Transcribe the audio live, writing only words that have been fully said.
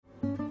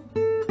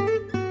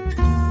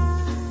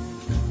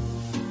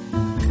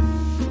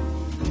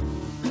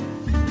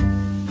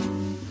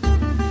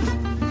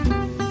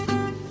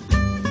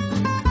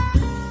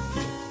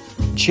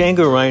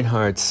Django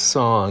Reinhardt's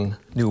song,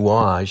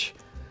 Nuage,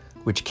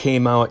 which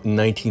came out in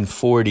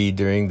 1940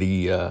 during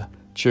the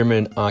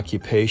German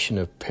occupation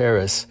of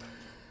Paris,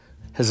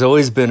 has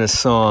always been a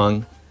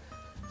song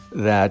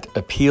that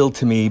appealed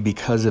to me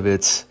because of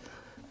its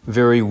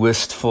very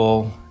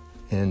wistful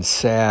and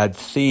sad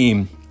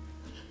theme,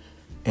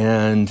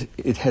 and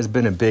it has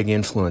been a big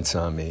influence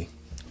on me.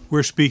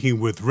 We're speaking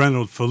with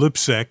Reynold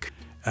Filipczek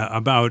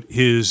about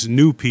his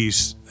new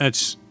piece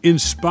that's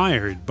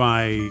inspired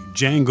by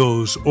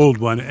Django's old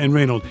one. And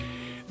Reynold,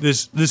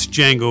 this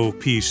Django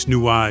piece,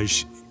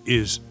 Nuage,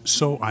 is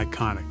so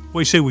iconic. What do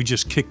you say we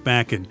just kick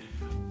back and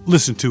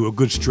listen to a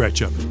good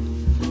stretch of it?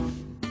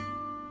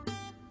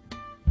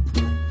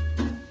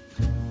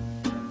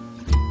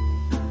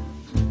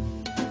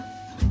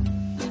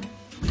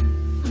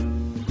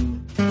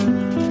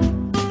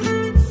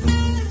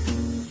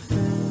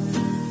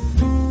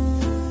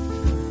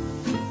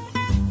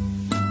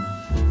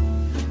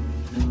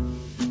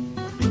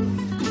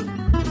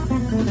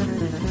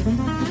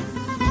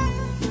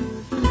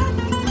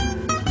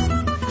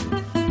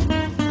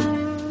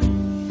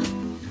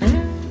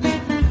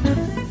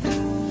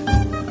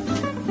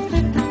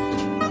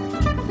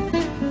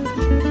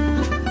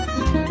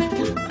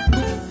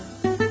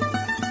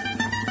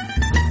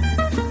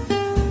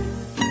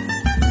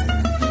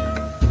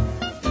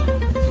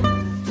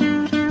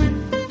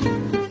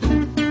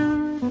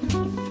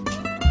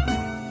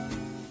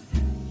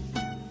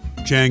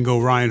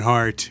 Django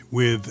Reinhardt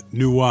with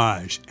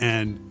Nuage,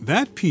 and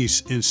that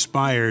piece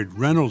inspired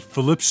Reynold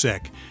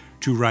Filipczek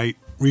to write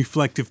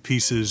reflective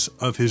pieces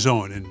of his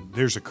own, and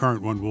there's a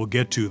current one we'll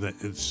get to that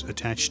is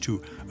attached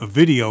to a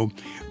video,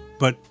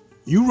 but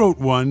you wrote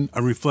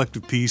a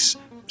reflective piece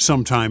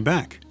some time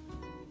back.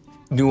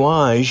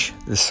 Nuage,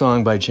 the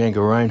song by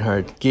Django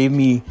Reinhardt, gave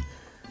me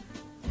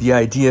the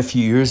idea a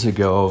few years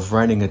ago of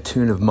writing a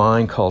tune of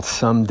mine called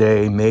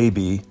Someday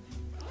Maybe,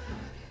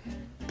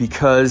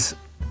 because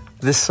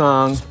this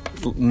song,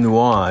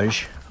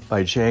 Nuage,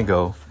 by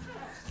Django,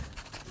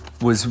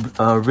 was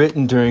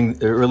written during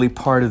the early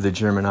part of the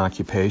German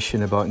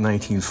occupation, about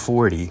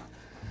 1940,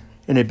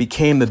 and it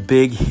became a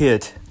big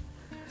hit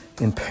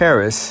in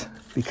Paris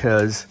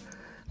because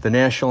the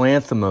national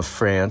anthem of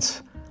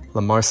France,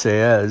 La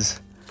Marseillaise,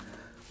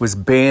 was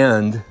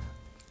banned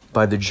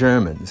by the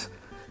Germans.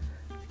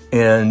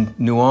 And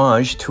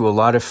Nuage, to a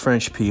lot of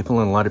French people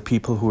and a lot of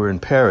people who were in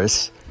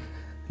Paris,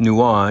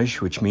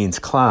 Nuage, which means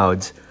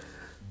clouds,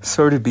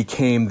 sort of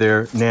became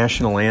their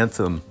national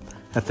anthem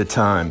at the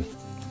time.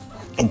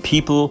 And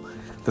people,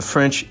 the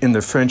French, in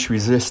the French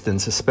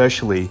resistance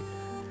especially,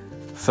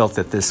 felt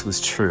that this was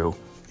true.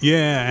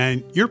 Yeah,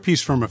 and your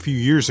piece from a few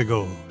years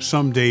ago,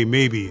 Someday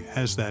Maybe,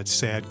 has that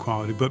sad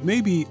quality, but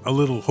maybe a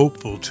little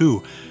hopeful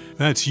too.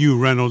 That's you,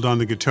 Reynold, on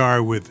the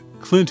guitar with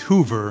Clint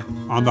Hoover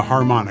on the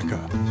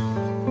harmonica.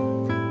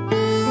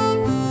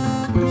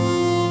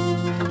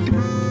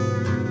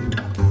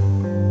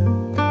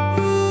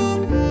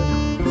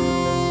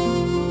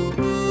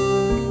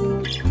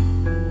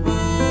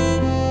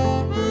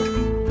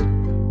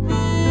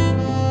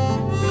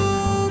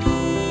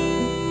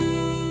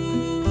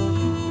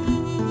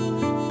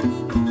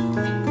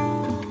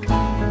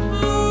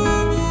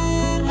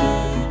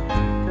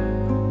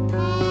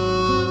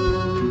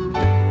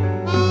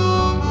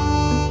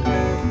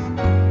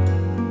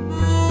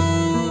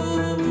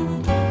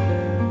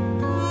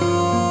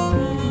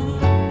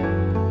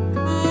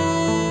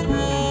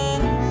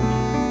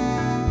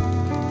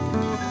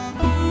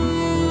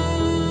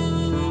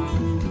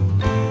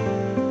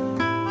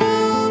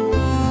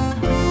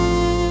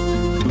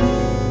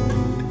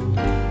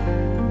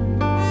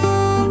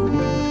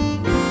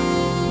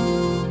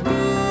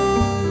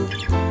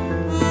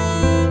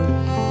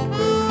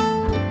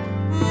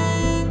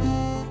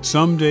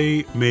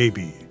 Someday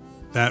Maybe.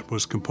 That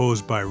was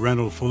composed by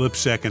Reynold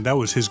Filipczek, and that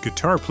was his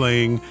guitar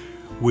playing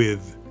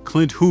with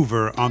Clint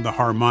Hoover on the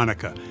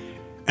harmonica.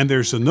 And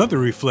there's another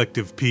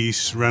reflective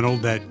piece,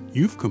 Reynold, that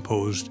you've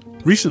composed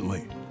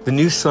recently. The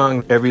new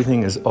song,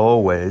 Everything Is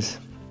Always,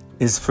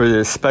 is for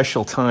the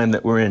special time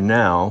that we're in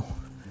now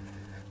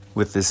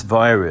with this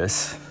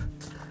virus.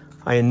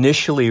 I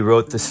initially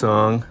wrote the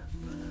song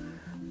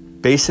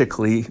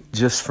basically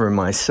just for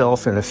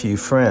myself and a few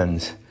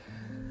friends.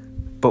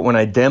 But when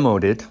I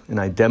demoed it, and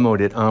I demoed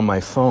it on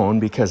my phone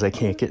because I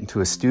can't get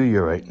into a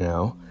studio right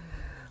now,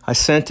 I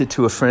sent it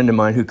to a friend of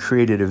mine who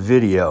created a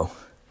video.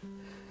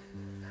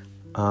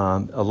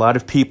 A lot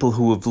of people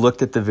who have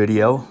looked at the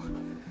video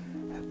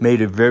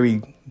made a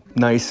very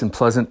nice and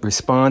pleasant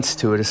response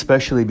to it,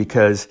 especially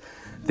because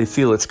they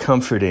feel it's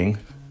comforting,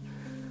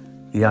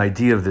 the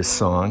idea of this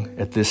song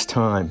at this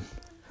time.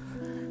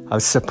 I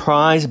was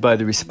surprised by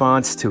the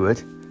response to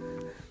it,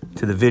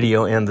 to the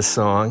video and the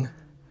song,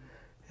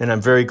 and I'm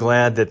very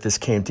glad that this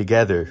came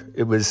together.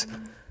 It was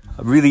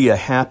really a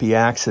happy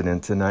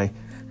accident, and I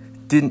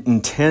didn't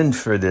intend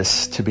for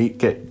this to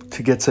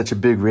get such a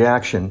big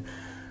reaction,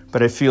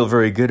 but I feel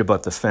very good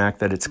about the fact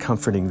that it's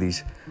comforting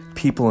these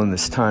people in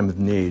this time of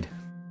need.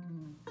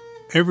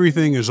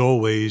 Everything Is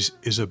Always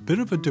is a bit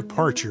of a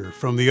departure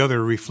from the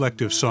other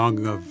reflective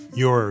song of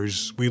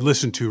yours we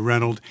listened to,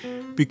 Reynold,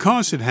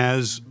 because it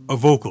has a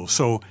vocal.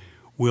 So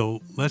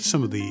we'll let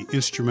some of the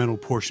instrumental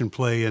portion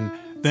play and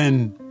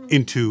then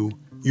into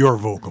your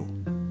vocal.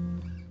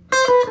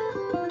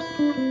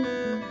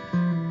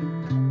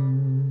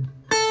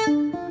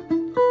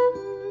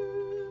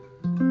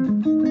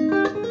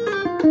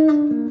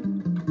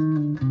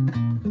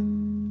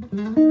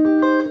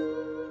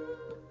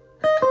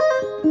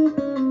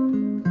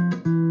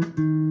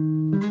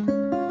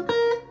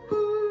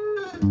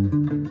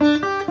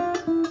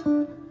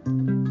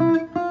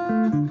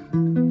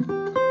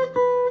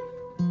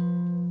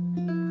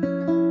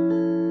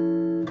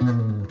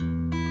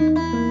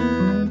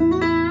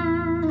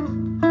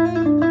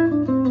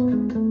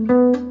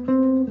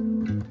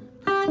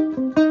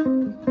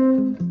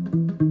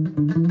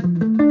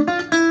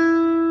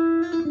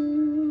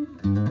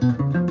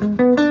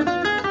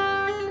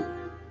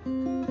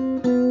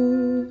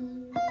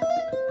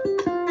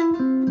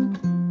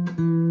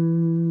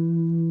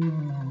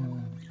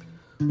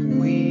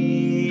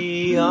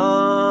 We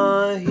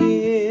are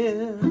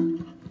here,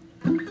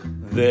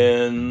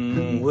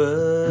 then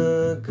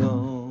we're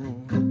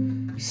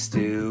gone.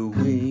 Still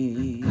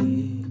we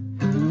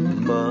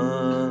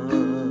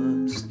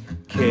must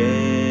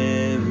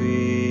carry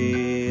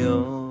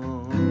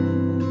on.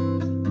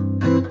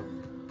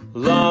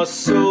 Lost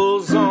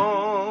souls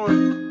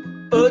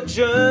on a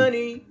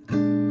journey,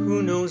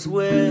 who knows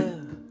where,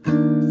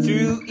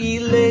 through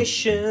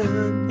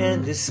elation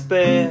and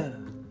despair.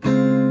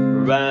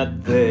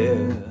 Right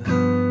there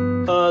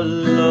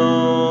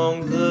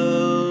along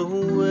the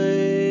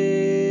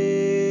way,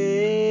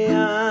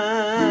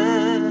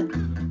 I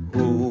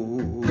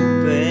hope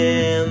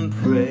and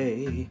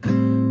pray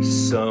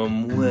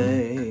some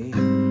way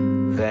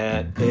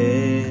that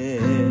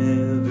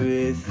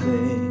everything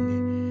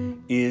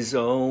is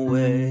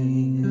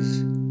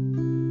always.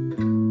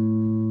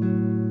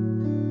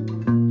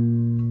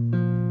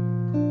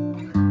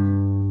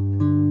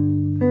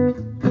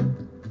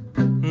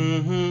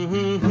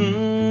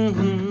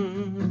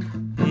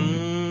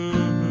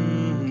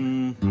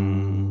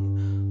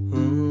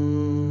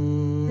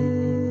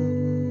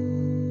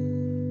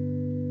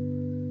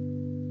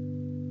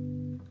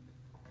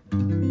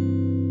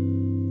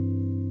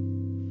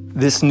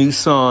 This new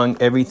song,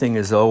 Everything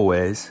Is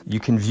Always, you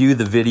can view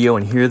the video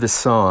and hear the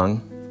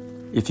song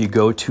if you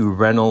go to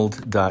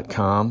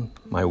reynold.com,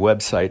 my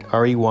website,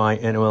 REYNOLD.com.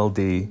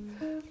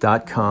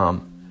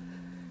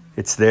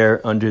 It's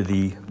there under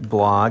the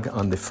blog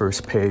on the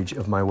first page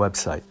of my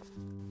website.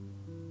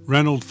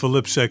 Reynold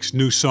Filipsek's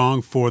new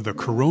song for the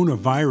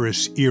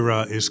coronavirus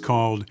era is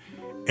called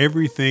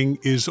Everything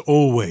Is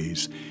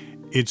Always.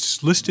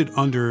 It's listed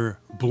under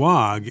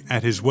blog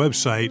at his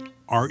website,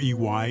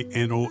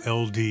 REYNOLD.com.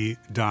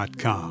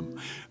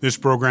 This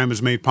program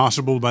is made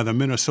possible by the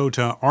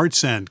Minnesota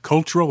Arts and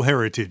Cultural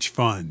Heritage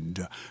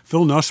Fund.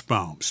 Phil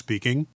Nussbaum speaking.